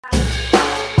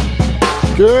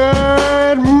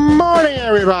Good morning,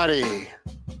 everybody.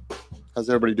 How's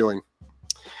everybody doing?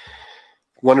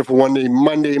 Wonderful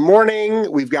Monday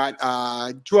morning. We've got,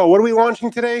 Joel, what are we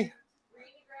launching today?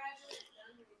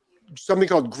 Something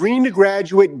called Green to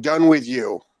Graduate Done With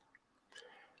You.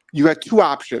 You got two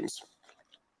options.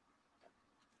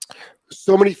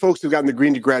 So many folks have gotten the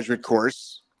Green to Graduate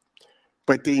course,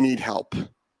 but they need help.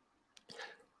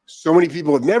 So many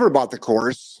people have never bought the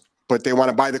course, but they want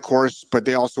to buy the course, but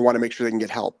they also want to make sure they can get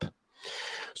help.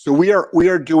 So we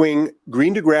are doing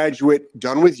Green to Graduate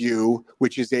Done With You,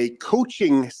 which is a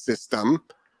coaching system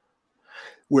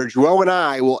where Joelle and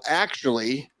I will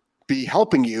actually be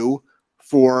helping you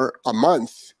for a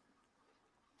month.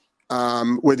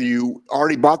 Whether you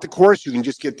already bought the course, you can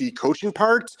just get the coaching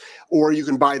part, or you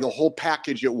can buy the whole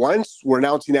package at once. We're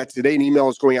announcing that today. An email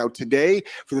is going out today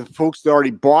for the folks that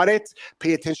already bought it.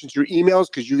 Pay attention to your emails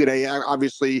because you get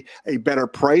obviously a better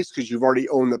price because you've already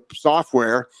owned the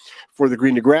software for the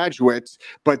Green to Graduate.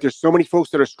 But there's so many folks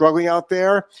that are struggling out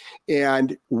there,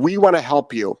 and we want to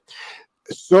help you.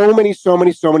 So many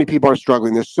people are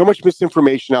struggling. There's so much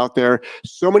misinformation out there.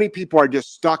 So many people are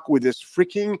just stuck with this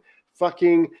fucking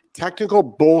technical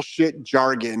bullshit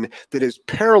jargon that is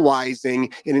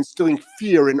paralyzing and instilling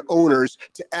fear in owners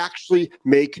to actually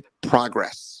make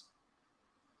progress.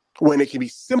 When it can be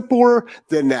simpler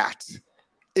than that.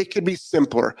 It could be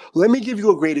simpler. Let me give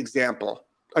you a great example.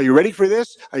 Are you ready for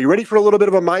this? Are you ready for a little bit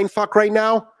of a mind fuck right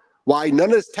now? Why none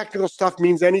of this technical stuff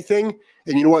means anything?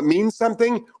 And you know what means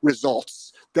something?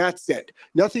 Results. That's it.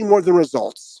 Nothing more than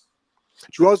results.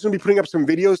 Joelle's going to be putting up some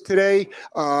videos today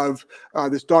of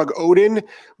this dog, Odin,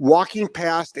 walking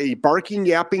past a barking,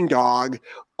 yapping dog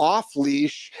off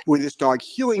leash with this dog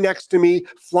heeling next to me,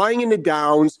 flying into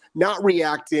downs, not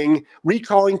reacting,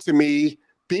 recalling to me,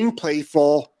 being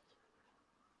playful.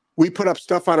 We put up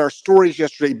stuff on our stories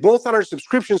yesterday, both on our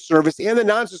subscription service and the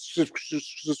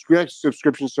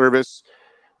non-subscription service,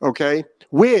 okay,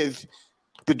 with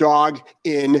the dog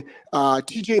in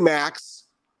TJ Maxx,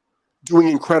 doing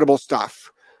incredible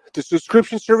stuff. The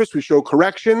subscription service, we show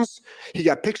corrections. He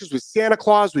got pictures with Santa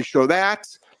Claus. We show that.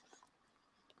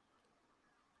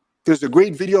 There's a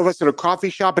great video of us at a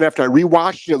coffee shop, and after I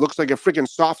rewatched it, it looks like a freaking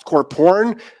softcore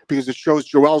porn because it shows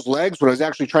Joelle's legs when I was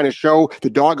actually trying to show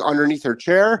the dog underneath her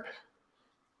chair.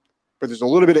 But there's a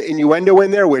little bit of innuendo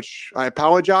in there, which I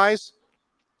apologize.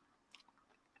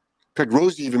 In fact,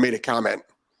 Rosie even made a comment.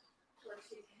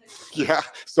 Yeah,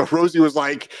 so Rosie was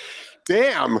like,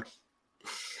 damn.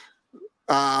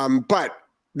 But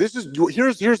here's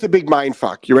the big mind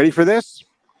fuck. You ready for this?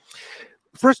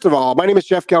 First of all, my name is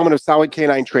Jeff Gellman of Solid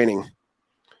Canine Training.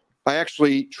 I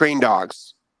actually train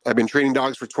dogs. I've been training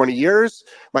dogs for 20 years.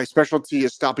 My specialty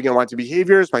is stopping unwanted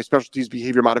behaviors. My specialty is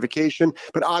behavior modification.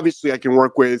 But obviously, I can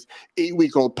work with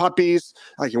 8-week-old puppies.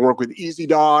 I can work with easy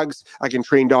dogs. I can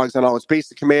train dogs on all its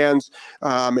basic commands,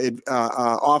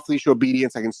 off-leash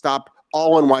obedience. I can stop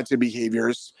all unwanted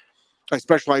behaviors. I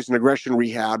specialize in aggression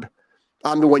rehab.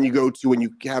 I'm the one you go to when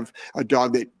you have a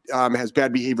dog that has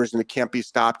bad behaviors and it can't be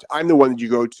stopped. I'm the one that you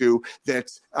go to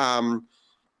that's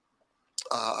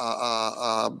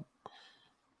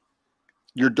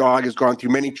your dog has gone through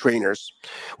many trainers.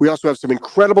 We also have some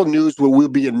incredible news where we'll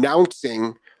be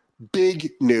announcing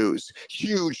big news,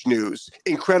 huge news,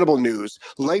 incredible news,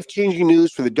 life-changing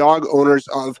news for the dog owners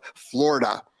of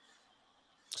Florida.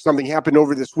 Something happened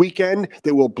over this weekend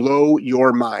that will blow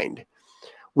your mind.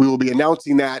 We will be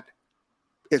announcing that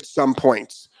at some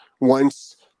point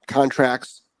once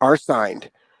contracts are signed,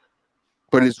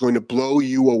 but it's going to blow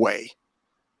you away.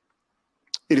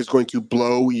 It is going to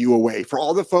blow you away. For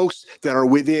all the folks that are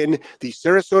within the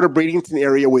Sarasota-Bradenton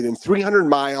area, within 300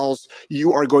 miles,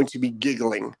 you are going to be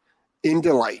giggling in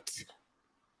delight.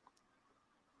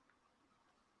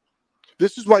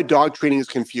 This is why dog training is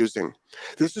confusing.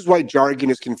 This is why jargon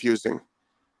is confusing.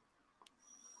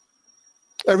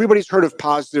 Everybody's heard of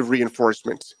positive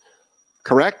reinforcement.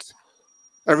 Correct?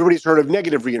 Everybody's heard of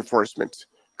negative reinforcement.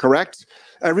 Correct?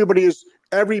 Everybody is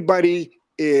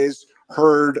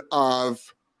heard of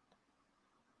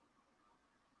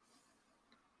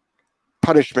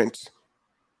punishment.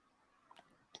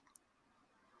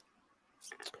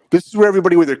 This is where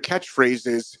everybody with their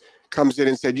catchphrases comes in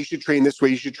and said, you should train this way,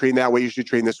 you should train that way, you should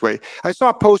train this way. I saw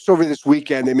a post over this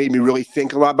weekend that made me really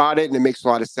think a lot about it, and it makes a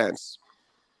lot of sense.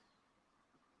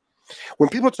 When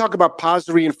people talk about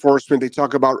positive reinforcement, they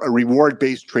talk about a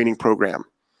reward-based training program.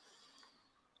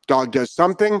 Dog does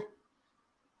something,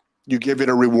 you give it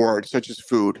a reward, such as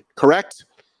food. Correct?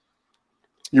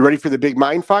 You ready for the big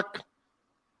mind fuck?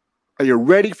 Are you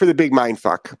ready for the big mind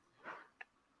fuck?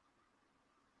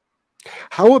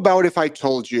 How about if I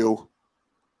told you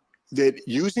that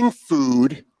using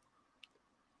food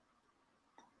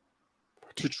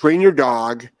to train your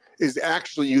dog is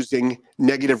actually using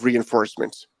negative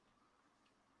reinforcement,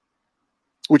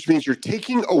 which means you're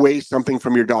taking away something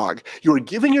from your dog. You're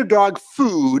giving your dog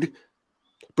food,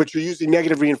 but you're using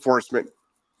negative reinforcement.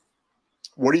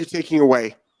 What are you taking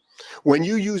away? When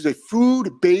you use a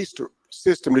food-based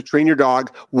system to train your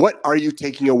dog, what are you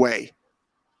taking away?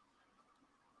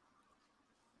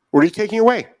 What are you taking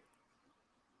away?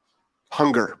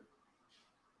 Hunger.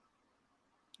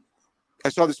 I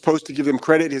saw this post to give him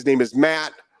credit. His name is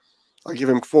Matt. I'll give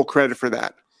him full credit for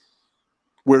that.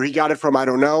 Where he got it from, I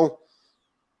don't know,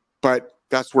 but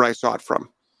that's where I saw it from.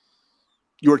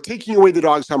 You're taking away the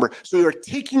dog's hunger. So you're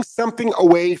taking something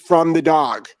away from the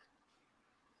dog.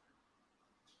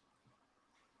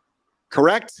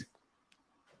 Correct?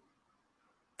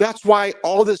 That's why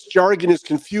all this jargon is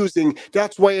confusing.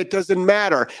 That's why it doesn't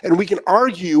matter. And we can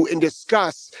argue and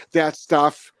discuss that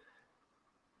stuff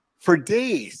for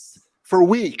days, for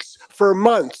weeks, for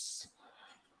months.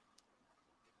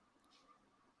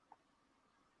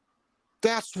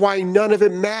 That's why none of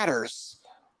it matters.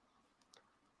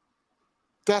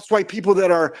 That's why people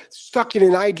that are stuck in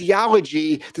an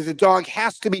ideology that the dog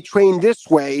has to be trained this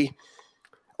way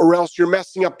or else you're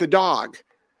messing up the dog.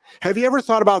 Have you ever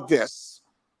thought about this?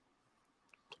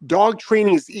 Dog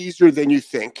training is easier than you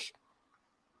think.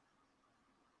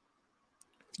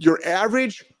 Your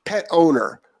average pet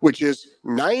owner, which is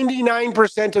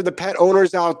 99% of the pet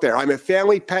owners out there. I'm a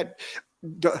family pet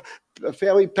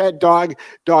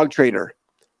dog trainer.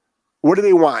 What do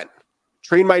they want?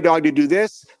 Train my dog to do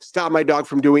this, stop my dog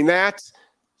from doing that,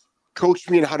 coach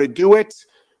me in how to do it,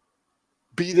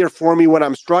 be there for me when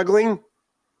I'm struggling,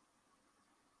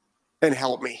 and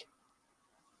help me.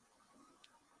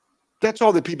 That's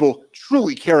all that people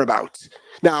truly care about.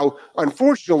 Now,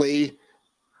 unfortunately,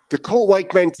 the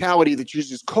cult-like mentality that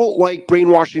uses cult-like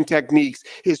brainwashing techniques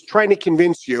is trying to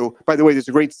convince you. By the way, there's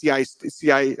a great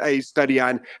CIA study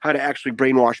on how to actually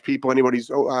brainwash people.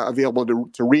 Anybody's available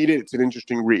to read it. It's an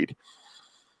interesting read.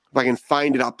 If I can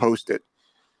find it, I'll post it.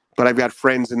 But I've got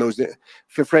friends in those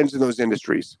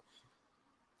industries,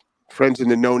 friends in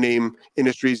the no-name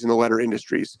industries and the letter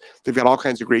industries. They've got all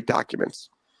kinds of great documents.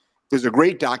 There's a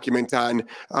great document on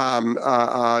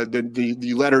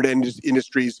the lettered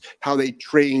industries, how they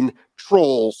train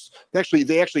trolls.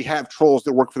 They actually have trolls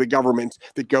that work for the government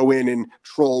that go in and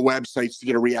troll websites to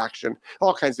get a reaction.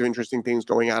 All kinds of interesting things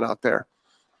going on out there.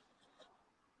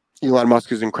 Elon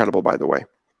Musk is incredible, by the way.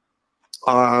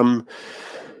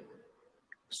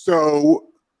 So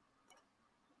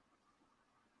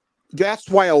that's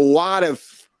why a lot of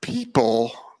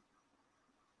people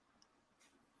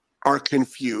are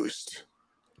confused,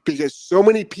 because so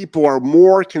many people are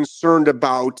more concerned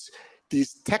about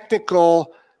these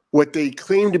technical, what they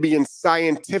claim to be in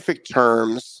scientific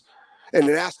terms, and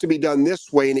it has to be done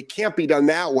this way and it can't be done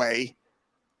that way,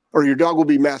 or your dog will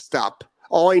be messed up.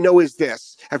 All I know is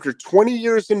this: after 20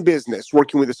 years in business,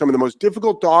 working with some of the most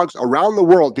difficult dogs around the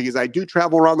world, because I do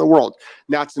travel around the world,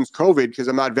 not since COVID, because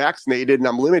I'm not vaccinated and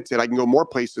I'm limited. I can go more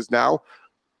places now.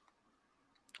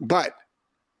 But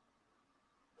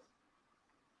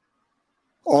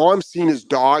all I'm seeing is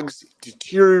dogs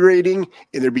deteriorating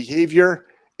in their behavior,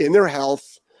 in their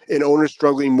health, and owners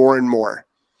struggling more and more.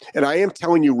 And I am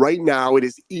telling you right now, it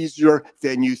is easier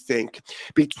than you think.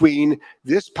 Between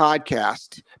this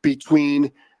podcast,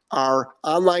 between our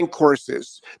online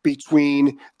courses,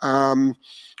 between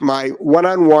my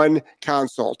one-on-one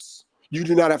consults, you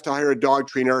do not have to hire a dog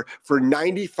trainer for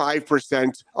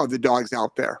 95% of the dogs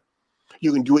out there.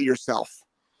 You can do it yourself.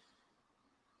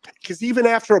 Because even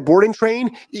after a board and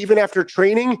train, even after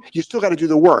training, you still got to do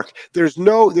the work. There's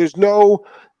no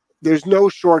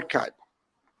shortcut.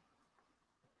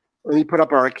 Let me put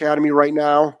up our academy right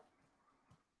now.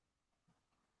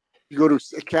 You go to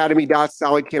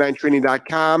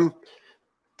academy.solidk9training.com.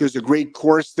 There's a great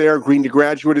course there. Green to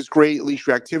Graduate is great. Leash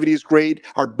Reactivity is great.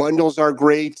 Our bundles are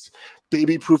great.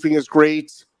 Baby proofing is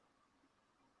great.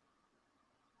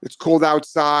 It's cold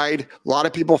outside. A lot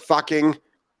of people fucking.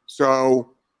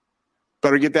 So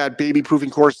better get that baby proofing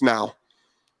course now.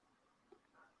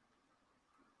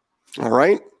 All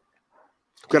right.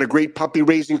 We've got a great puppy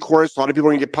raising course. A lot of people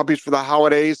are going to get puppies for the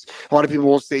holidays. A lot of people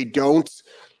will say don't.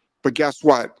 But guess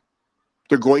what?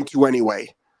 They're going to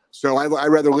anyway. So I'd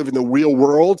rather live in the real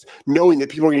world knowing that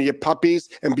people are going to get puppies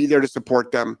and be there to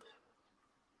support them.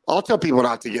 I'll tell people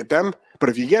not to get them. But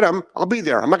if you get them, I'll be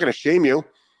there. I'm not going to shame you.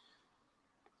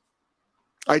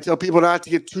 I tell people not to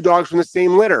get two dogs from the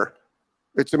same litter.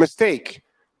 It's a mistake.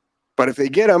 But if they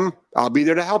get them, I'll be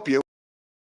there to help you.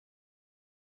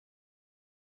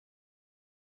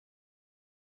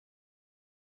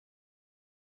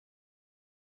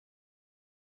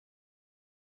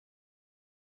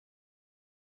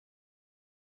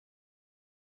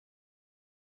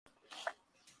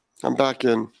 I'm back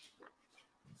in.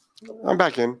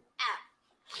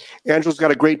 Angela's got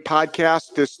a great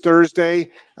podcast this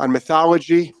Thursday on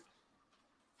mythology.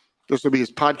 This will be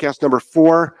his podcast number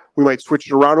 4. We might switch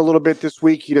it around a little bit this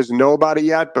week. He doesn't know about it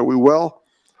yet, but we will.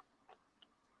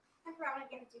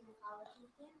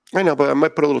 I know, but I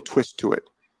might put a little twist to it.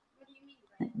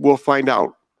 We'll find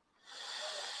out.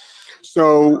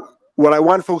 So what I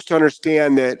want folks to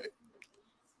understand that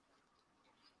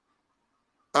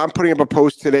I'm putting up a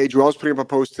post today. Joel's putting up a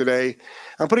post today.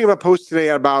 I'm putting up a post today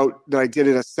about that I did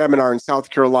at a seminar in South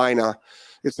Carolina.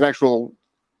 It's an actual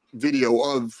video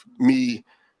of me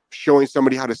showing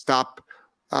somebody how to stop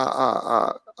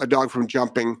a dog from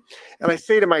jumping. And I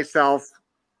say to myself,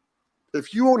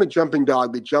 if you own a jumping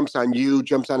dog that jumps on you,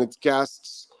 jumps on its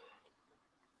guests,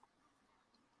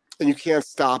 and you can't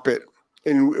stop it,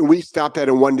 and we stop that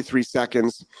in 1 to 3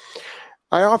 seconds,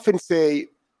 I often say,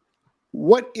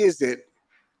 what is it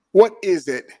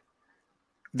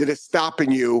that is stopping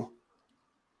you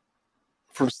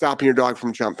from stopping your dog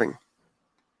from jumping?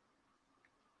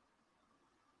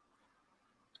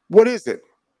 What is it?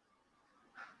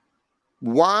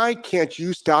 Why can't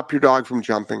you stop your dog from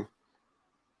jumping?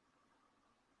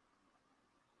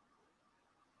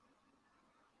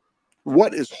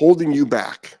 What is holding you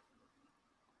back?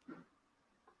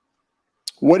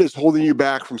 What is holding you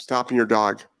back from stopping your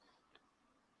dog?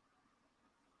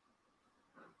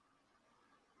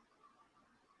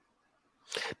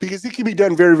 Because it can be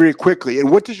done very, very quickly.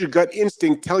 And what does your gut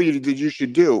instinct tell you that you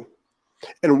should do?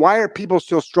 And why are people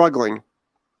still struggling?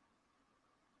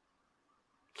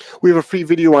 We have a free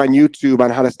video on YouTube on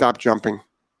how to stop jumping.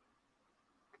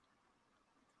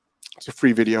 It's a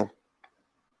free video.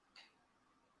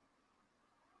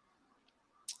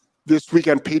 This week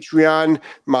on Patreon,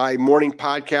 my morning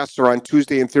podcasts are on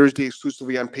Tuesday and Thursday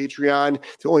exclusively on Patreon.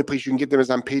 The only place you can get them is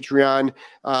on Patreon.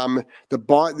 On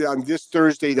this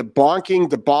Thursday, the bonking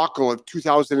debacle of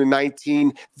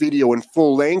 2019 video in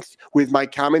full length with my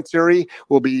commentary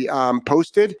will be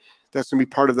posted. That's going to be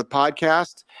part of the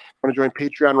podcast. I want to join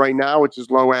Patreon right now, which is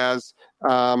as low as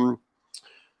 $8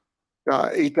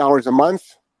 a month.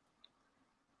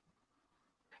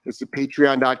 It's at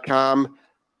patreon.com/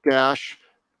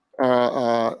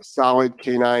 solid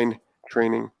canine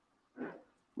training.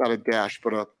 Not a dash,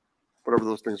 but a whatever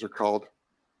those things are called.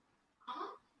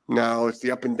 No, it's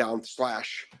the up and down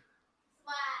slash.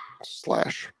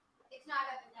 Slash. It's not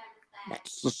up and down,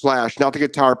 it's the slash. Not the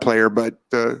guitar player, but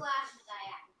the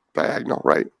diagonal,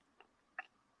 right?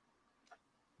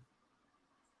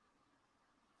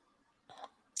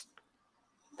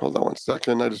 Hold on 1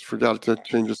 second. I just forgot to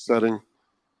change the setting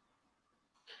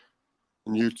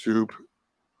in YouTube.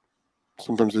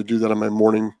 Sometimes I do that on my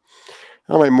morning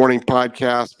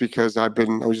podcast because I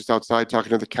was just outside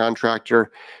talking to the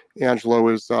contractor. Angelo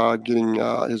is getting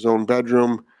his own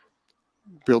bedroom,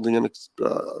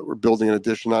 we're building an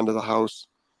addition onto the house.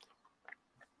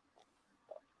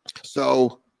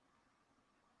 So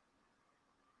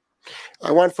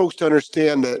I want folks to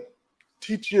understand that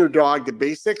teaching your dog the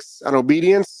basics on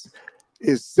obedience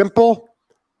is simple,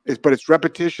 but it's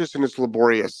repetitious and it's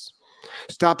laborious.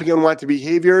 Stopping unwanted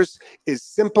behaviors is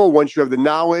simple once you have the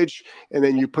knowledge, and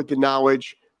then you put the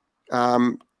knowledge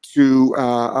to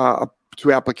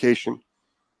application.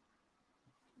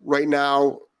 Right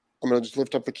now, I'm going to just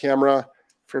lift up the camera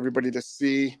for everybody to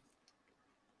see.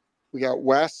 We got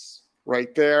Wes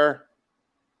right there.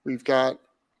 We've got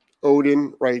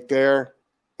Odin right there.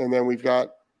 And then we've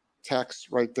got Tex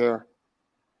right there.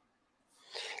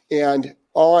 And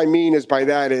all I mean is by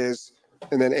that is,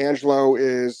 and then Angelo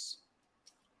is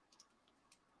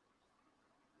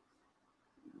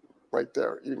right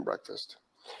there eating breakfast.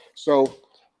 So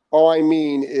all I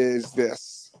mean is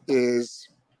this, is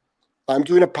I'm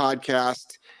doing a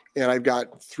podcast and I've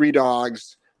got 3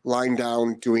 dogs lying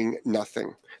down doing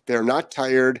nothing. They're not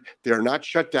tired. They're not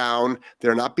shut down.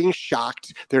 They're not being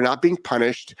shocked. They're not being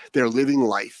punished. They're living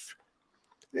life.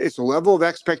 It's a level of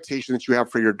expectation that you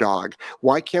have for your dog.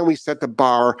 Why can't we set the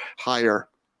bar higher?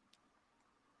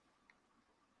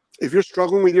 If you're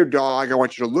struggling with your dog, I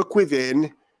want you to look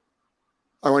within.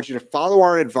 I want you to follow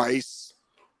our advice.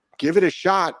 Give it a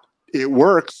shot. It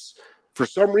works. For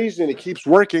some reason, it keeps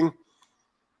working.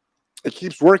 It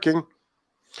keeps working.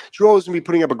 Joel is going to be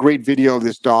putting up a great video of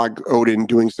this dog, Odin,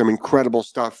 doing some incredible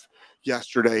stuff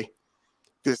yesterday.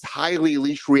 This highly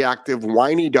leash reactive,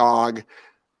 whiny dog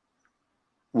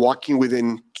walking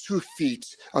within 2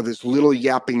 feet of this little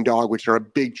yapping dog, which are a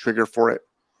big trigger for it.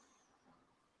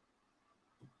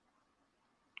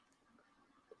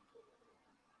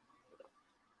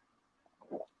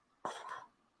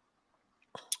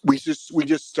 we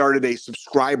just started a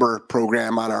subscriber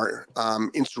program on our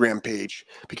Instagram page.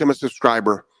 Become a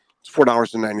subscriber. It's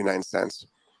 $4.99. It's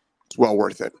well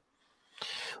worth it.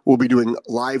 We'll be doing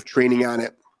live training on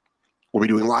it. We'll be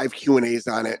doing live Q&As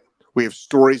on it. We have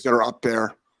stories that are up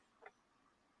there.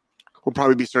 We'll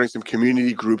probably be starting some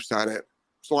community groups on it.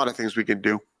 There's a lot of things we can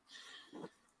do.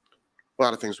 A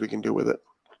lot of things we can do with it.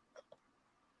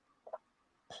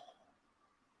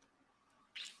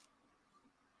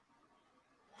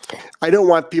 I don't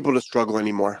want people to struggle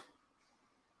anymore.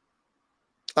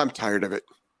 I'm tired of it.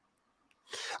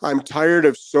 I'm tired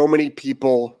of so many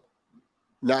people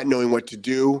not knowing what to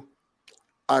do.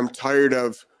 I'm tired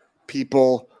of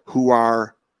people who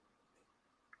are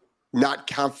not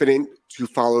confident to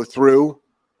follow through.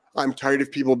 I'm tired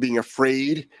of people being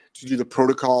afraid to do the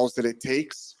protocols that it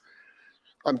takes.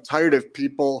 I'm tired of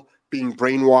people being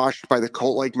brainwashed by the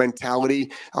cult-like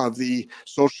mentality of the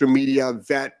social media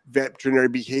veterinary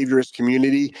behaviorist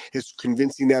community is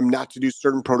convincing them not to do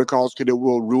certain protocols because it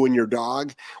will ruin your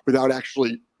dog without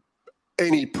actually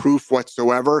any proof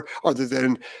whatsoever other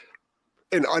than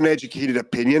an uneducated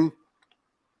opinion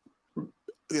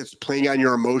that's playing on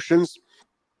your emotions.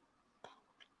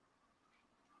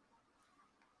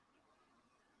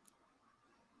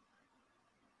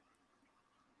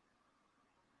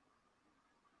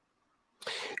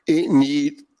 It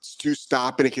needs to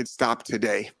stop, and it can stop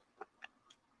today.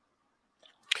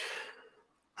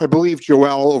 I believe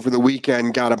Joelle over the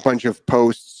weekend got a bunch of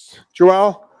posts.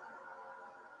 Joelle?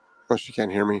 Oh, she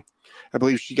can't hear me. I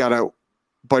believe she got a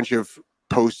bunch of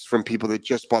posts from people that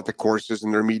just bought the courses,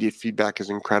 and their immediate feedback is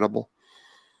incredible.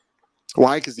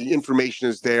 Why? Because the information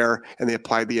is there, and they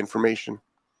applied the information.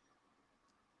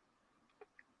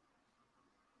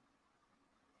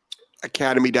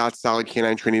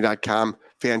 Academy.solidk9training.com.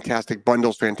 Fantastic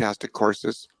bundles, fantastic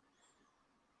courses.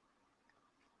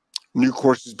 New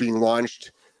courses being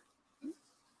launched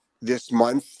this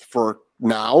month for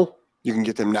now. You can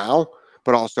get them now,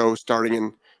 but also starting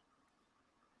in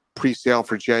pre-sale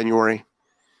for January.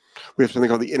 We have something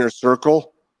called the Inner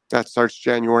Circle. That starts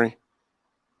January.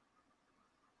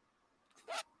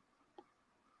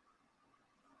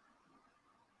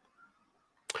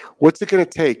 What's it going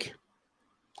to take?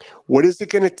 What is it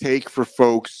going to take for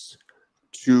folks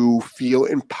to feel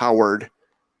empowered?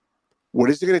 What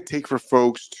is it going to take for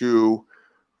folks to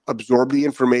absorb the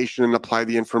information and apply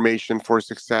the information for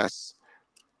success?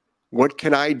 What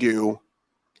can I do?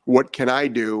 What can I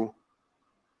do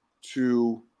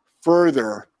to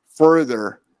further,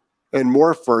 and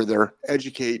more further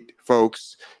educate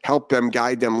folks, help them,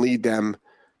 guide them, lead them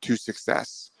to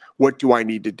success? What do I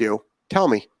need to do? Tell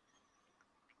me.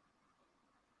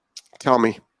 Tell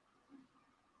me.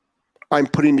 I'm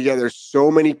putting together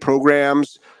so many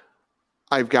programs.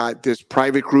 I've got this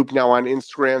private group now on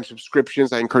Instagram,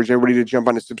 subscriptions. I encourage everybody to jump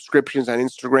on the subscriptions on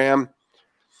Instagram.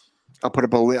 I'll put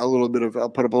up a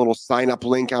little sign up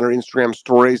link on our Instagram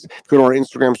stories. If you go to our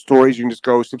Instagram stories, you can just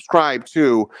go subscribe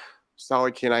to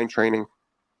Solid Canine Training.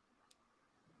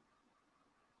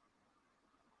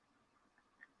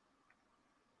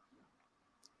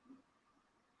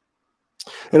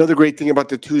 Another great thing about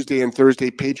the Tuesday and Thursday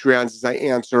Patreons is I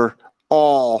answer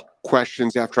all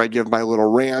questions after I give my little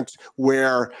rant,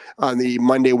 where on the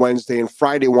Monday, Wednesday, and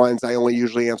Friday ones, I only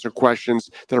usually answer questions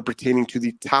that are pertaining to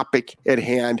the topic at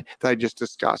hand that I just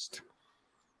discussed.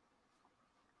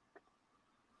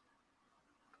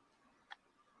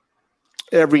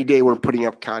 Every day we're putting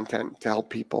up content to help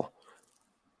people.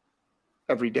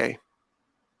 Every day.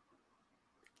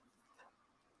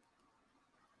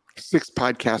 6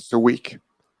 podcasts a week.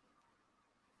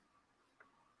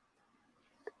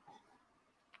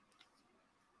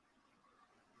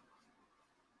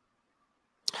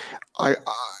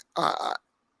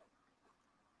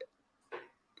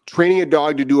 Training a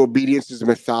dog to do obedience is a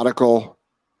methodical,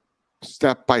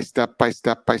 step by step.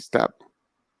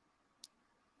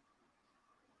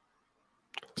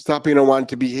 Stopping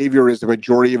unwanted behavior is the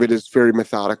majority of it is very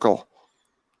methodical.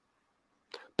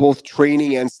 Both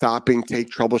training and stopping take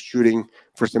troubleshooting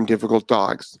for some difficult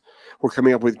dogs. We're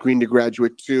coming up with Green to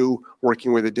Graduate 2,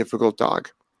 working with a difficult dog.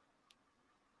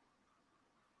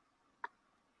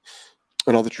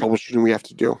 And all the troubleshooting we have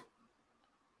to do.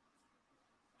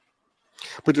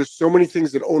 But there's so many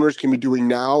things that owners can be doing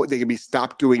now, they can be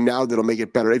stopped doing now that'll make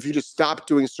it better. If you just stop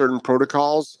doing certain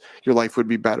protocols, your life would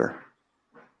be better.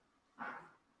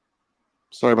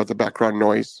 Sorry about the background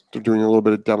noise. They're doing a little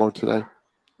bit of demo today.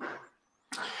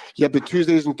 Yep, the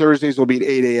Tuesdays and Thursdays will be at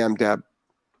 8 a.m., Deb.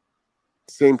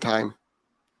 Same time.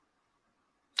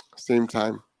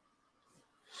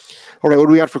 All right, what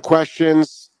do we got for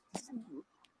questions?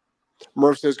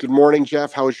 Murph says, good morning,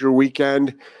 Jeff. How was your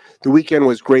weekend? The weekend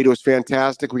was great. It was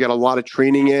fantastic. We got a lot of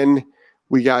training in.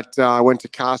 We got, went to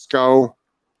Costco.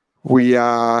 We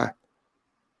got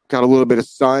a little bit of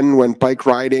sun, went bike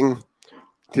riding,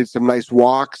 did some nice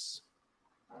walks.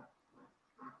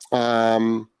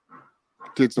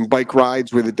 Did some bike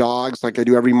rides with the dogs like I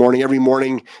do every morning. Every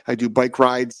morning I do bike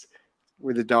rides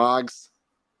with the dogs.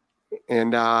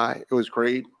 And it was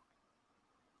great.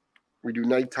 We do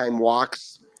nighttime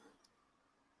walks.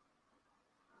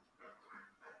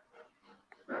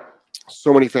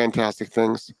 So many fantastic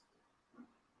things.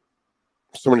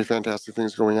 So many fantastic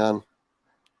things going on.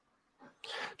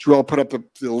 Joel put up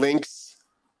the links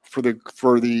for the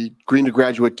Green to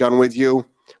Graduate Done With You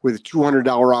with a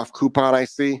 $200 off coupon, I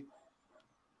see.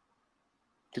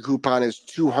 The coupon is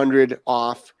 200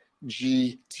 off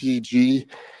GTG.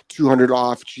 200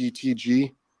 off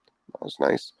GTG. That was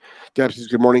nice. Deb says,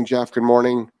 good morning, Jeff. Good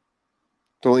morning.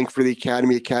 The link for the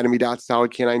Academy,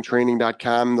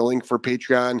 academy.solidcaninetraining.com. The link for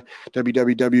Patreon,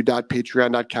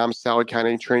 www.patreon.com, Solid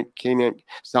Canine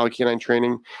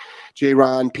Training.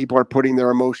 J-Ron, people are putting their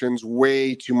emotions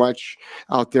way too much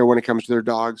out there when it comes to their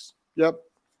dogs. Yep.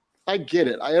 I get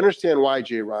it. I understand why,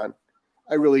 J-Ron.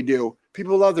 I really do.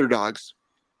 People love their dogs.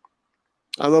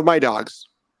 I love my dogs.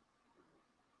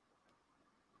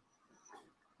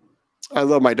 I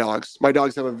love my dogs. My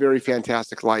dogs have a very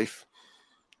fantastic life.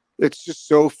 It's just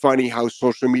so funny how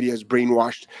social media has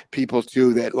brainwashed people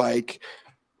too, that like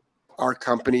our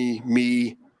company,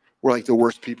 me, we're like the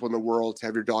worst people in the world to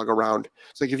have your dog around.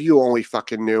 It's like, if you only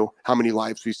fucking knew how many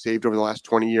lives we saved over the last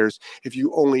 20 years, if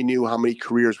you only knew how many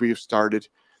careers we have started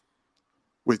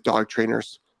with dog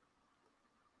trainers,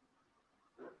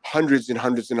 hundreds and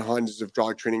hundreds and hundreds of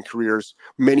dog training careers.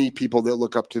 Many people that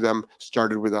look up to them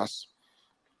started with us.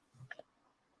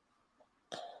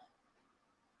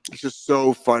 It's just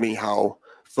so funny how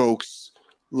folks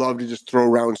love to just throw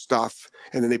around stuff,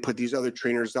 and then they put these other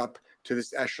trainers up to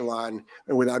this echelon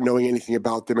and without knowing anything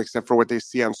about them except for what they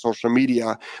see on social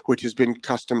media, which has been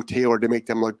custom tailored to make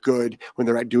them look good when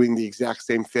they're doing the exact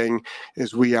same thing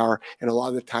as we are. And a lot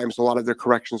of the times, a lot of their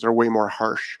corrections are way more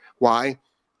harsh. Why?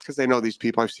 Because I know these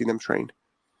people. I've seen them train.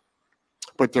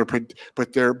 But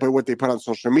what they put on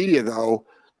social media though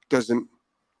doesn't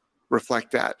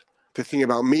reflect that. The thing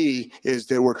about me is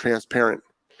that we're transparent.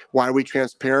 Why are we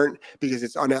transparent? Because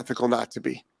it's unethical not to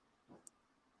be.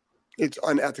 It's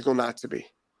unethical not to be.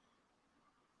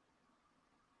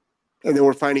 And then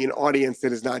we're finding an audience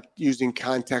that is not using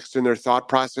context in their thought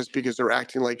process because they're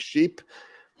acting like sheep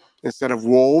instead of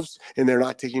wolves, and they're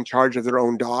not taking charge of their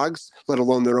own dogs, let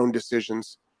alone their own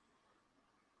decisions.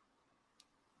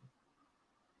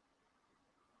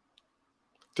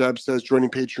 Deb says, joining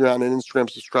Patreon and Instagram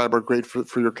subscribe are great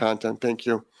for your content. Thank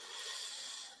you.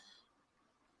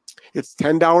 It's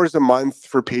 $10 a month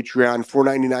for Patreon,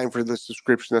 $4.99 for the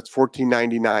subscription. That's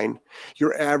 $14.99.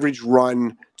 Your average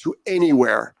run to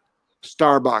anywhere,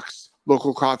 Starbucks,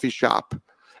 local coffee shop.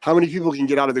 How many people can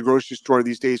get out of the grocery store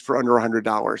these days for under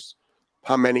 $100?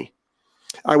 How many?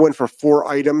 I went for 4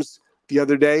 items the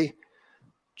other day.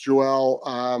 Joelle,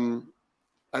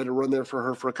 I had to run there for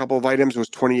her for a couple of items. It was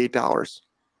 $28.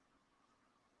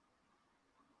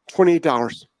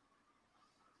 $28.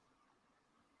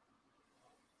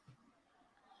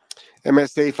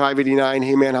 MSA 589.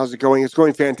 Hey man, how's it going? It's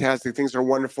going fantastic. Things are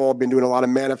wonderful. I've been doing a lot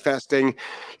of manifesting.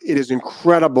 It is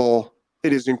incredible.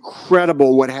 It is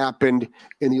incredible what happened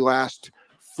in the last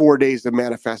 4 days of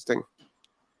manifesting.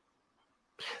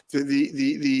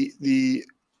 The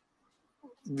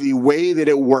way that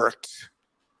it worked,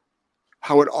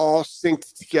 how it all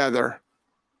synced together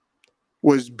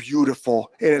was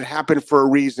beautiful. And it happened for a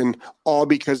reason, all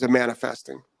because of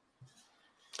manifesting.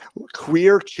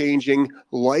 Career changing,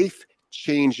 life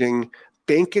changing,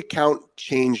 bank account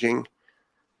changing,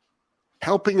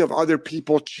 helping of other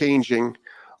people changing,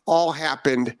 all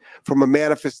happened from a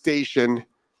manifestation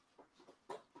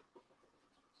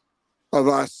of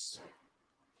us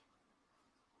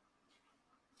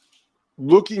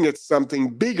looking at something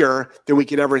bigger than we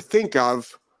could ever think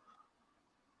of.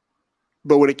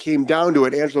 But when it came down to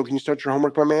it, Angelo, can you start your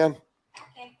homework, my man?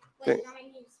 Okay. Wait, I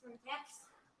need swim text.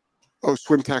 Oh,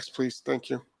 swim text, please.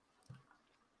 Thank you.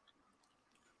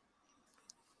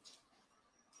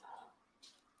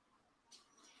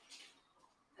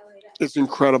 It's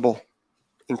incredible.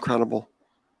 Incredible.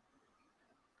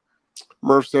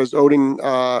 Murph says, Odin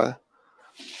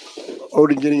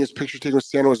getting his picture taken with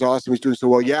Santa was awesome. He's doing so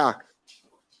well. Yeah.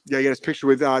 Yeah, he got his picture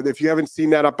with, if you haven't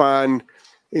seen that up on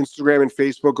Instagram and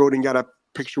Facebook, Odin got a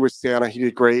picture with Santa. He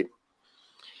did great.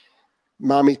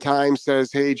 Mommy Time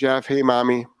says, hey, Jeff. Hey,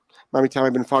 Mommy. Mommy Tom,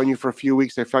 I've been following you for a few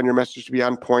weeks. I found your message to be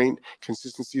on point.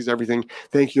 Consistency is everything.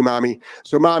 Thank you, Mommy.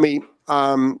 So, Mommy,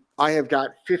 I have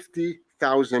got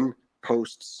 50,000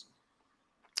 posts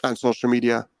on social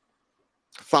media,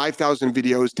 5,000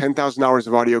 videos, 10,000 hours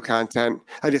of audio content.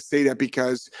 I just say that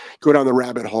because go down the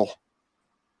rabbit hole.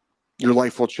 Your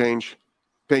life will change.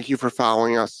 Thank you for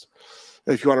following us.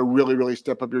 If you want to really, really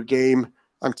step up your game,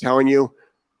 I'm telling you,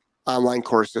 online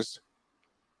courses.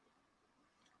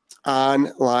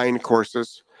 Online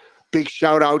courses. Big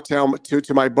shout out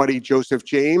to my buddy Joseph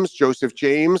James. Joseph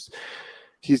James,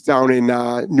 he's down in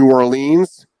New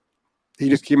Orleans. He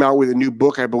just came out with a new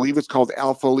book. I believe it's called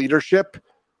Alpha Leadership.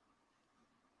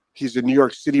 He's in New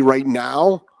York City right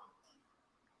now.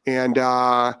 And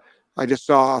I just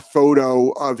saw a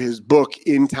photo of his book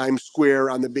in Times Square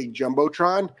on the big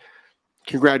Jumbotron.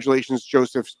 Congratulations,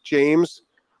 Joseph James.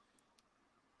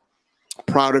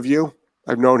 Proud of you.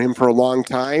 I've known him for a long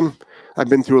time. I've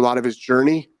been through a lot of his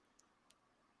journey.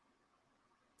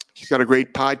 He's got a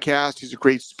great podcast. He's a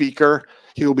great speaker.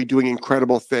 He will be doing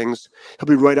incredible things. He'll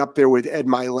be right up there with Ed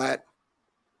Milet,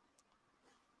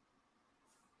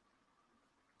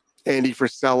 Andy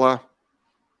Frisella.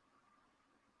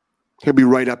 He'll be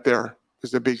right up there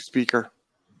as a big speaker.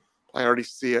 I already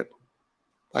see it.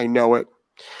 I know it.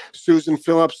 Susan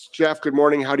Phillips, Jeff, good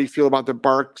morning. How do you feel about the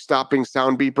bark stopping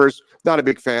sound beepers? Not a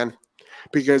big fan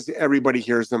because everybody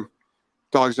hears them.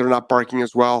 Dogs that are not barking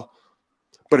as well.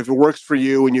 But if it works for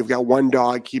you and you've got one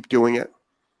dog, keep doing it.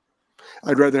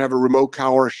 I'd rather have a remote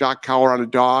collar or a shock collar on a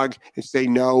dog and say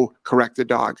no, correct the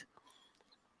dog.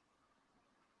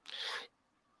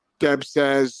 Deb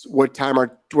says, what time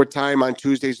on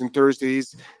Tuesdays and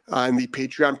Thursdays on the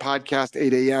Patreon podcast,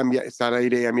 8 a.m.? Yeah, it's not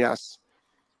 8 a.m., yes.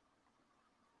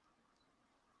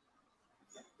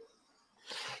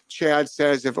 Chad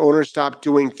says, if owners stop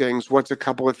doing things, what's a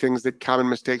couple of things that common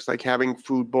mistakes like having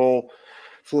food bowl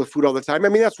full of food all the time? I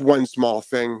mean, that's one small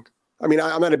thing. I mean,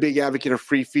 I'm not a big advocate of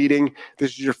free feeding.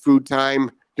 This is your food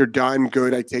time. You're done.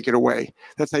 Good. I take it away.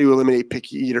 That's how you eliminate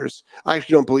picky eaters. I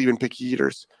actually don't believe in picky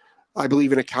eaters. I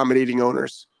believe in accommodating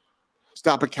owners.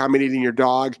 Stop accommodating your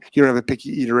dog. You don't have a picky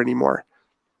eater anymore.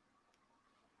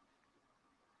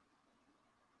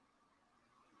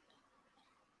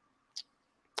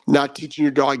 Not teaching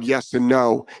your dog yes and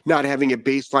no, not having a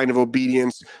baseline of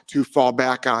obedience to fall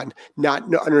back on, not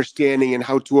understanding and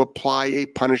how to apply a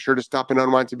punisher to stop an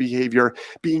unwanted behavior,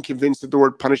 being convinced that the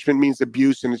word punishment means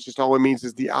abuse and it's just all it means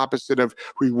is the opposite of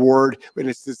reward when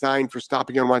it's designed for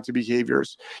stopping unwanted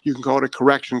behaviors. You can call it a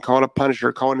correction, call it a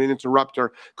punisher, call it an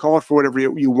interrupter, call it for whatever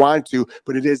you want to,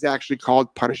 but it is actually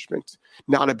called punishment,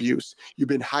 not abuse. You've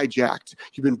been hijacked.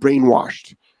 You've been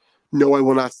brainwashed. No, I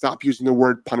will not stop using the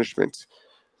word punishment.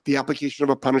 The application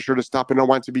of a punisher to stop an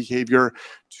unwanted behavior,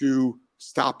 to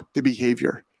stop the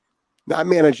behavior. Not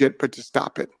manage it, but to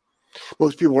stop it.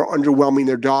 Most people are underwhelming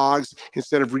their dogs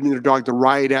instead of reading their dog the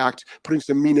riot act, putting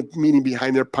some meaning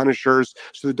behind their punishers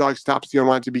so the dog stops the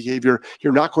unwanted behavior.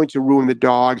 You're not going to ruin the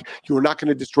dog. You are not going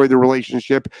to destroy the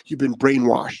relationship. You've been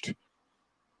brainwashed.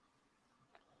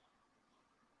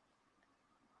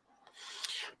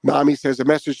 Mommy says a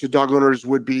message to dog owners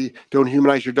would be don't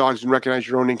humanize your dogs and recognize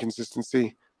your own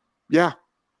inconsistency. Yeah,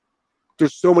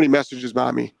 there's so many messages,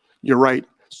 Mommy. You're right.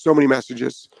 So many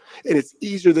messages. And it's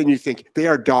easier than you think. They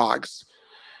are dogs.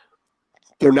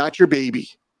 They're not your baby.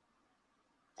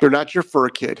 They're not your fur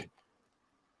kid.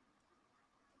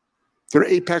 They're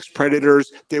apex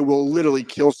predators. They will literally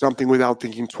kill something without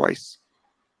thinking twice.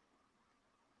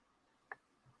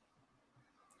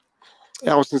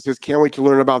 Allison says, can't wait to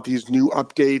learn about these new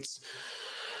updates.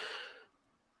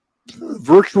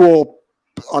 Virtual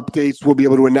updates we'll be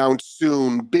able to announce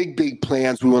soon. Big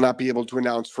plans we will not be able to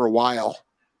announce for a while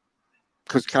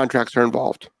because contracts are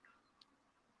involved.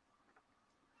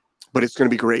 But it's going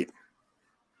to be great.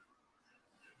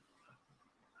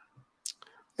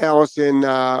 Allison,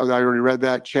 I already read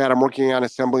that. Chad, I'm working on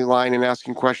assembly line and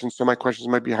asking questions, so my questions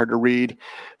might be hard to read.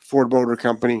 Ford Motor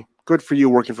Company. Good for you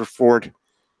working for Ford.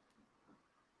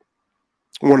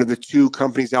 One of the two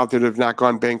companies out there that have not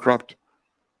gone bankrupt.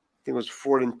 I think it was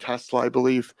Ford and Tesla, I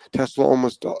believe. Tesla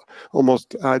almost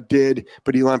did,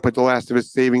 but Elon put the last of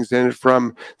his savings in it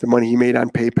from the money he made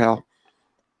on PayPal.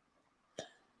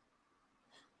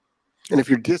 And if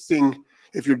you're dissing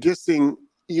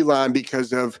Elon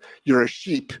because of you're a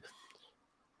sheep,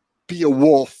 be a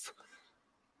wolf.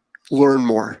 Learn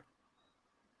more.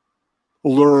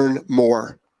 Learn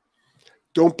more.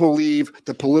 Don't believe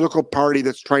the political party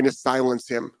that's trying to silence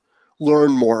him.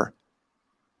 Learn more.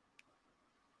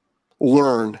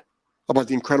 Learn about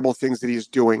the incredible things that he is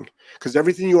doing. Because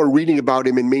everything you are reading about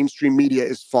him in mainstream media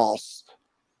is false.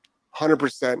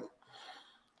 100%.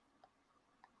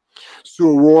 Sue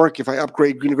O'Rourke, if I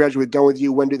upgrade Green to Graduate done with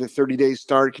you, when do the 30 days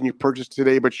start? Can you purchase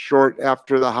today but short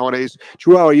after the holidays?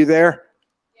 Joelle, are you there?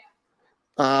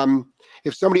 Yeah.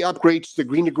 If somebody upgrades the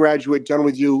Green to Graduate done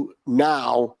with you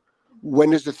now,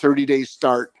 when does the 30 days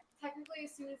start? Technically,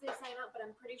 as soon as they sign up, but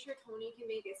I'm pretty sure Tony can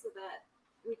make it so that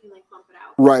we can like bump it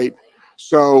out. Right.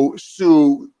 So,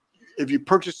 Sue, if you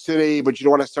purchase today but you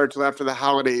don't want to start till after the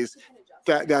holidays,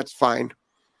 that's fine.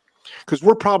 Because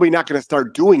we're probably not going to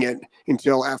start doing it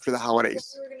until after the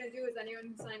holidays. What we were going to do is anyone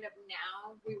who signed up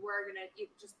now, we were going to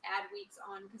just add weeks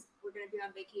on because we're going to be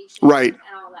on vacation right. and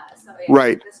all that. So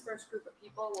right. This first group of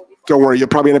people will be fine. Don't worry, you'll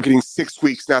probably end up getting 6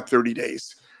 weeks, not 30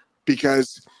 days.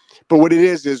 But what it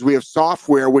is we have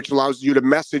software which allows you to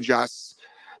message us.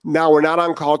 Now we're not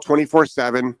on call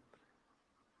 24/7.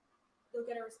 You'll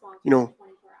get a response. You know,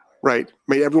 24 hours. Right.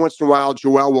 Maybe every once in a while,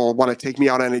 Joelle will want to take me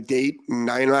out on a date, and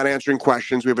I'm not answering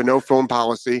questions. We have a no phone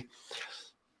policy.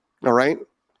 All right.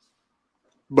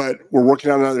 But we're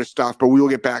working on other stuff, but we will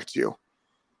get back to you.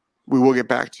 We will get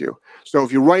back to you. So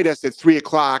if you write us at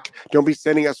 3:00, don't be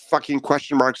sending us fucking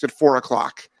question marks at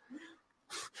 4:00.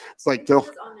 It's like,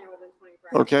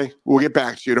 okay, we'll get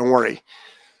back to you. Don't worry.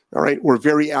 All right. We're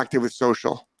very active with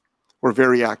social. We're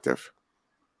very active.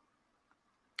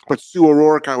 But Sue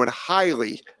O'Rourke, I would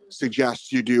highly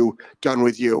suggest you do done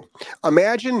with you.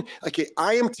 Imagine, okay,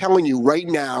 I am telling you right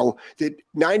now that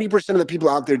 90% of the people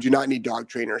out there do not need dog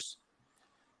trainers.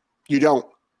 You don't.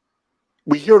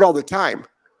 We hear it all the time.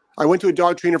 I went to a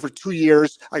dog trainer for 2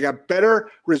 years. I got better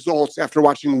results after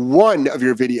watching one of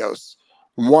your videos.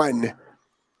 One.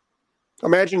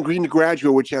 Imagine Green to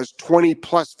Graduate, which has 20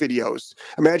 plus videos.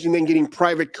 Imagine then getting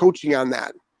private coaching on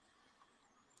that.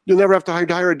 You'll never have to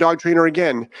hire a dog trainer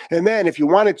again. And then if you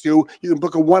wanted to, you can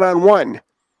book a one-on-one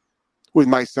with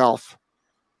myself.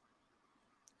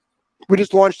 We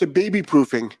just launched a baby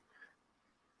proofing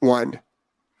one.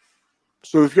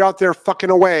 So if you're out there fucking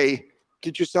away,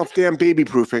 get yourself damn baby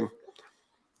proofing.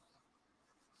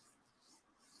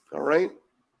 All right?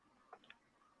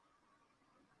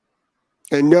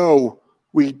 And no,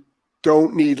 we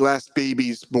don't need less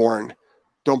babies born.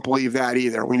 Don't believe that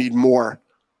either. We need more.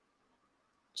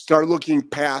 Start looking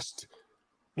past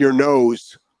your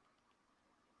nose.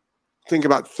 Think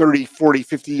about 30, 40,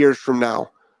 50 years from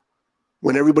now.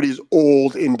 When everybody's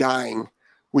old and dying,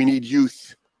 we need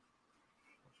youth.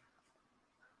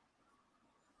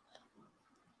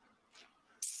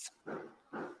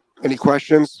 Any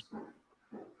questions?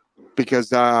 Because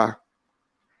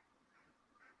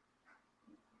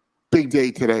big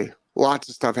day today. Lots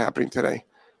of stuff happening today.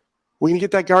 We gonna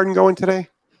get that garden going today?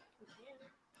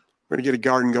 We're going to get a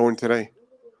garden going today.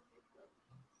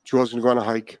 Joelle's going to go on a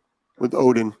hike with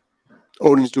Odin.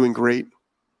 Odin's doing great.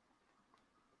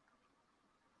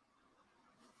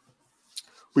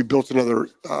 We built another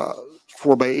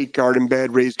 4x8 garden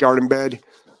bed, raised garden bed.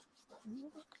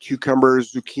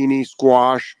 Cucumbers, zucchini,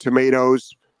 squash,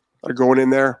 tomatoes are going in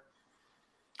there.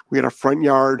 We got a front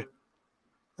yard.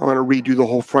 I'm going to redo the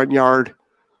whole front yard.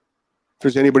 If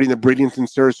there's anybody in the Bradenton,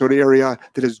 Sarasota area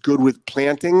that is good with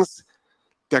plantings,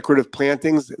 decorative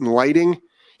plantings and lighting,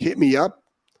 hit me up.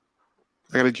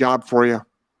 I got a job for you.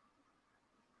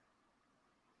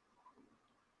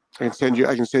 I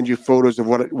can send you photos of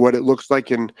what it looks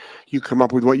like, and you come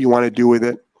up with what you want to do with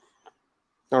it.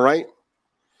 All right?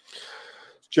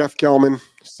 Jeff Gelman,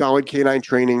 Solid Canine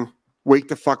Training. Wake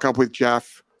the fuck up with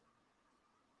Jeff.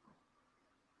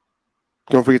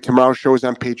 Don't forget, tomorrow's show is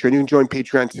on Patreon. You can join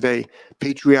Patreon today.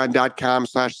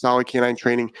 Patreon.com/Solid Canine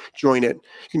Training. Join it.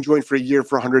 You can join for a year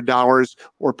for $100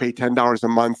 or pay $10 a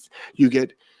month. You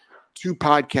get 2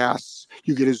 podcasts.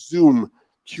 You get a Zoom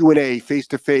Q&A,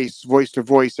 face-to-face,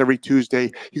 voice-to-voice every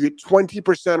Tuesday. You get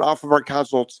 20% off of our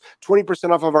consults,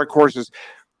 20% off of our courses,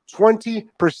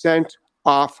 20%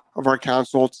 off of our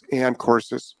consults and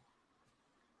courses.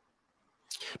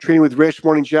 Training with Rich.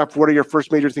 Morning, Jeff. What are your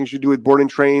first major things you do with board and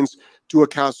trains? Do a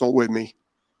consult with me.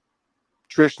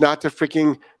 Trish, not to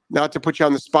put you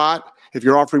on the spot. If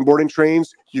you're offering board and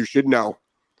trains, you should know.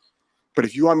 But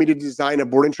if you want me to design a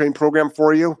board and train program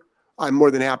for you, I'm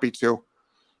more than happy to.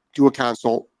 Do a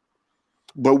consult.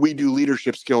 But we do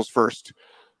leadership skills first,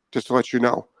 just to let you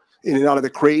know. In and out of the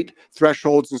crate,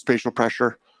 thresholds, and spatial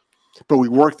pressure. But we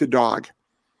work the dog.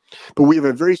 But we have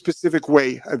a very specific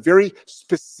way, a very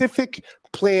specific,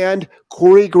 planned,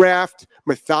 choreographed,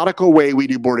 methodical way we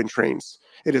do board and trains.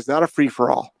 It is not a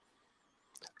free-for-all.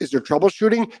 Is there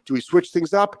troubleshooting? Do we switch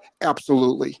things up?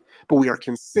 Absolutely. But we are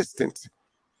consistent.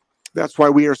 That's why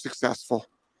we are successful.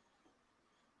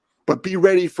 But be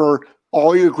ready for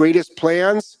all your greatest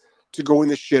plans to go in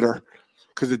the shitter,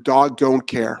 because the dog don't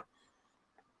care.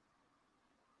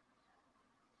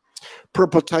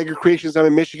 Purple Tiger Creations. I'm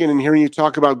in Michigan, and hearing you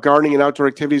talk about gardening and outdoor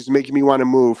activities is making me want to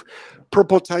move.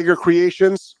 Purple Tiger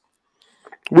Creations.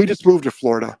 We just moved to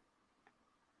Florida.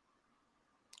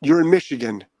 You're in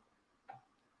Michigan.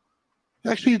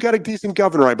 Actually, you got a decent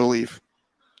governor, I believe.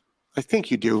 I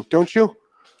think you do, don't you?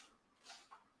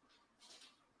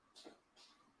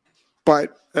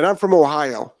 And I'm from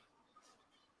Ohio.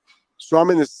 So I'm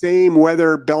in the same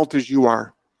weather belt as you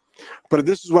are. But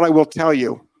this is what I will tell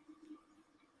you.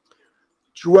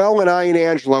 Joelle and I and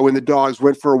Angelo and the dogs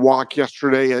went for a walk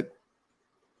yesterday at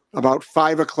about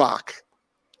 5 o'clock.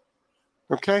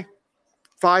 Okay?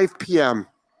 5 p.m.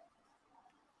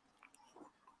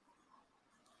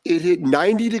 It hit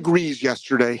 90 degrees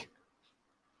yesterday.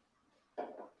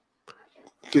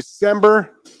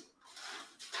 December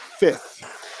 5th.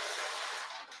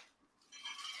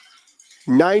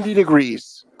 90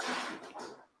 degrees.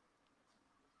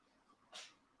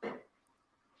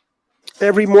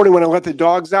 Every morning when I let the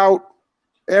dogs out,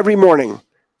 every morning,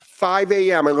 5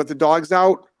 a.m., I let the dogs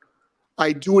out.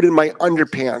 I do it in my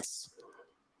underpants.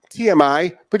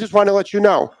 TMI, but just want to let you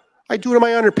know. I do it in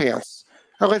my underpants.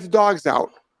 I let the dogs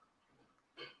out.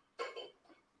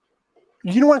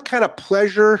 You know what kind of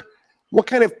pleasure,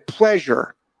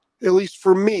 at least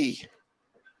for me,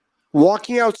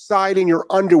 walking outside in your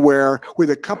underwear with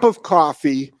a cup of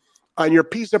coffee on your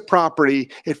piece of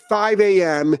property at 5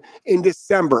 a.m. in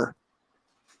December.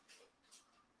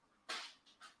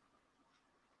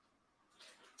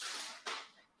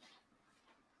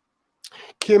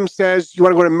 Kim says, you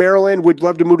want to go to Maryland? We'd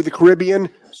love to move to the Caribbean.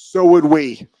 So would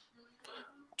we.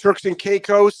 Turks and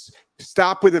Caicos,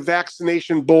 stop with the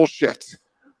vaccination bullshit.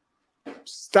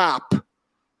 Stop.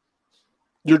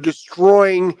 You're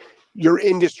destroying your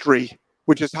industry,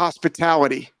 which is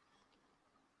hospitality.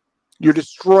 You're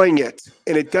destroying it,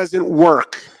 and it doesn't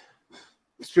work.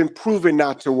 It's been proven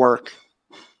not to work.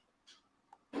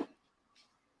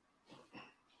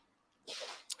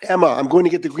 Emma, I'm going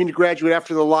to get the green to graduate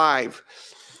after the live.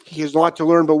 He has a lot to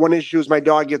learn, but one issue is my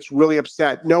dog gets really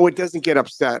upset. No, it doesn't get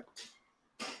upset.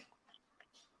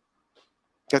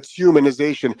 That's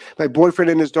humanization. My boyfriend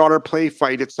and his daughter play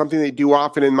fight. It's something they do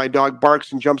often, and my dog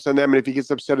barks and jumps on them, and if he gets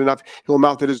upset enough, he'll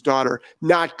mouth at his daughter.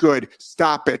 Not good.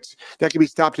 Stop it. That can be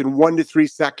stopped in 1 to 3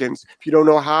 seconds. If you don't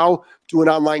know how, do an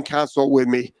online consult with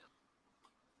me.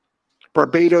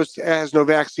 Barbados has no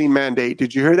vaccine mandate.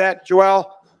 Did you hear that,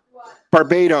 Joelle? What?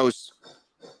 Barbados.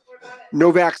 What about it?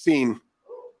 No vaccine.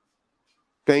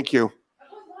 Thank you. I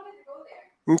always wanted to go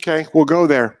there. Okay, we'll go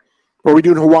there. Or are we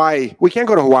doing Hawaii? We can't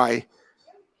go to Hawaii.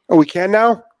 Oh, we can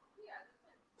now?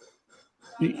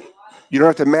 You don't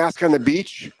have to mask on the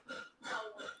beach?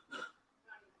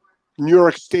 New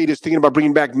York State is thinking about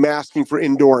bringing back masking for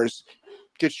indoors.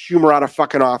 Get Schumer out of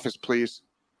fucking office, please.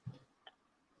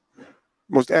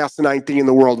 Most asinine thing in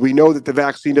the world. We know that the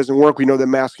vaccine doesn't work. We know that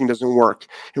masking doesn't work.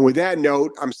 And with that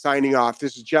note, I'm signing off.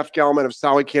 This is Jeff Gellman of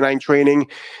Solid Canine Training,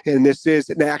 and this is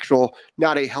an actual,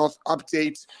 not a health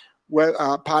update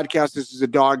podcast. This is a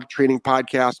dog training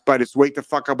podcast, but it's Wake the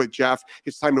Fuck Up with Jeff.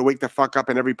 It's time to wake the fuck up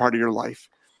in every part of your life.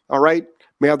 All right?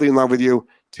 Madly in love with you.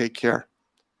 Take care.